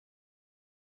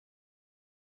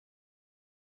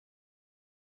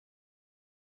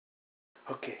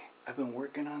Okay, I've been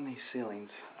working on these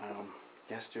ceilings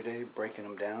yesterday, breaking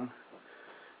them down.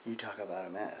 You talk about a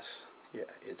mess. Yeah,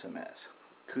 it's a mess.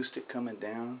 Acoustic coming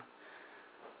down.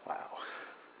 Wow.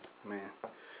 Man,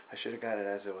 I should have got it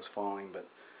as it was falling, but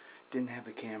didn't have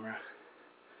the camera.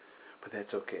 But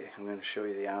that's okay. I'm going to show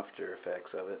you the after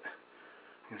effects of it.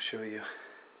 I'm going to show you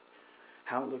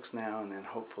how it looks now, and then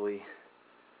hopefully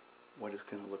what it's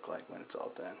going to look like when it's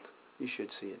all done. You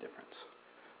should see a difference.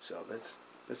 So let's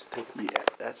take a look. Yeah,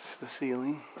 that's the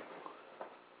ceiling.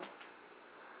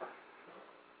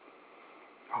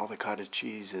 All the cottage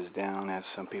cheese is down, as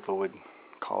some people would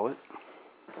call it.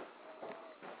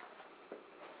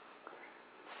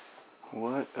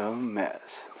 What a mess.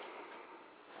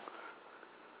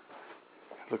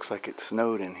 It looks like it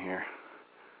snowed in here.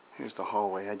 Here's the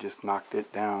hallway. I just knocked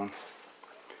it down.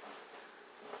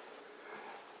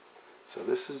 So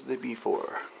this is the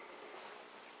before.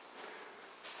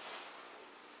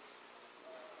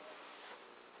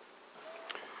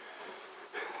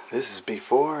 This is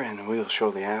before, and we'll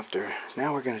show the after.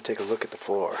 Now we're going to take a look at the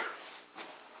floor.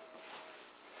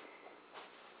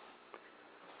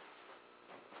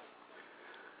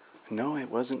 No, it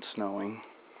wasn't snowing,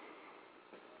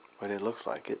 but it looks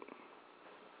like it.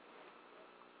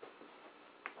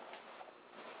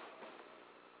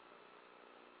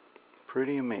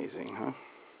 Pretty amazing, huh?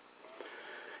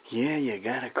 Yeah, you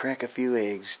gotta crack a few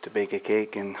eggs to bake a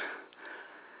cake, and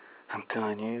I'm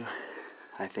telling you,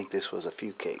 I think this was a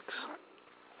few cakes.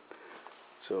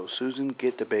 So, Susan,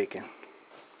 get to baking.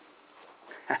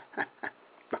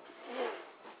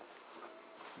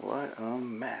 What a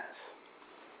mess.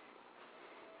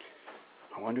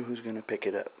 I wonder who's going to pick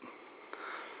it up.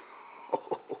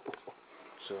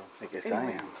 So, I guess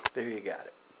anyway, I am. There you got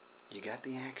it. You got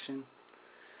the action.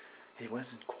 It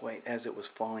wasn't quite as it was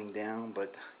falling down,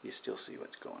 but you still see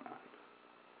what's going on.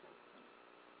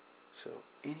 So,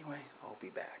 anyway, I'll be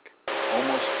back.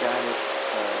 Almost got it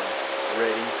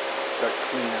ready. Start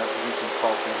cleaning up, do some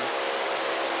caulking.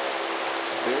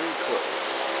 Very close.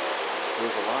 It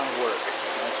was a lot of work,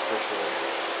 that's for sure.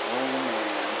 Oh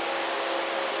man.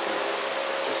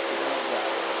 Just about got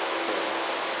it. So,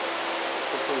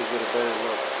 hopefully get a better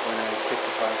look when I pick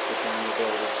the plastic and you'll be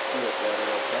able to see it better,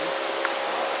 okay?